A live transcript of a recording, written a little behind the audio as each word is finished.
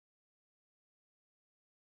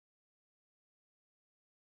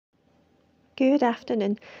Good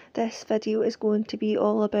afternoon. This video is going to be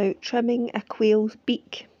all about trimming a quail's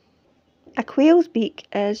beak. A quail's beak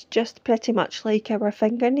is just pretty much like our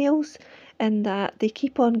fingernails in that they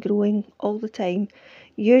keep on growing all the time.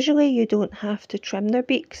 Usually you don't have to trim their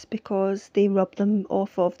beaks because they rub them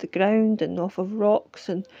off of the ground and off of rocks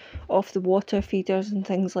and off the water feeders and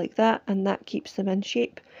things like that, and that keeps them in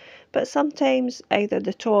shape. But sometimes either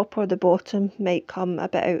the top or the bottom might come a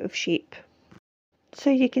bit out of shape. So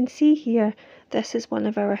you can see here, this is one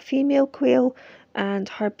of our female quail, and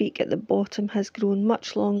her beak at the bottom has grown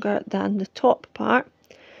much longer than the top part,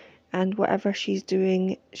 and whatever she's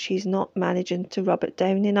doing, she's not managing to rub it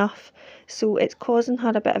down enough, so it's causing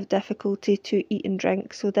her a bit of difficulty to eat and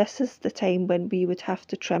drink. So this is the time when we would have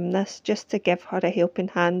to trim this, just to give her a helping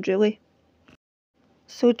hand really.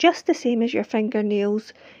 So just the same as your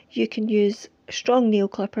fingernails, you can use strong nail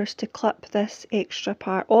clippers to clip this extra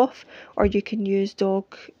part off, or you can use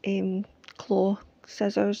dog claw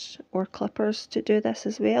scissors or clippers to do this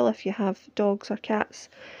as well if you have dogs or cats.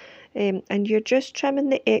 And you're just trimming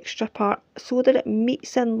the extra part so that it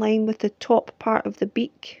meets in line with the top part of the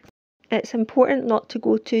beak. It's important not to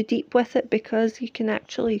go too deep with it because you can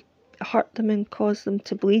actually hurt them and cause them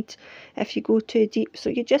to bleed if you go too deep. So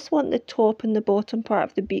you just want the top and the bottom part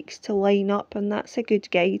of the beaks to line up, and that's a good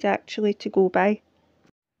guide actually to go by.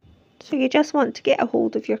 So you just want to get a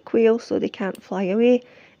hold of your quail so they can't fly away,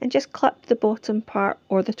 and just clip the bottom part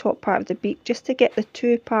or the top part of the beak just to get the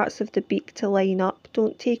two parts of the beak to line up.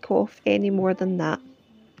 Don't take off any more than that.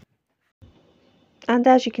 And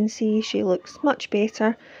as you can see, she looks much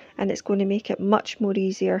better, and it's going to make it much more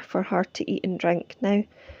easier for her to eat and drink now.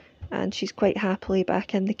 And she's quite happily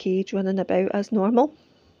back in the cage running about as normal.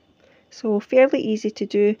 So fairly easy to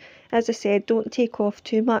do. As I said, don't take off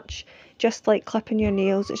too much. Just like clipping your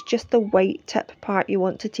nails, it's just the white tip part you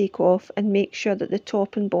want to take off, and make sure that the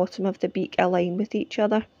top and bottom of the beak align with each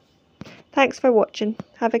other. Thanks for watching.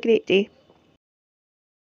 Have a great day.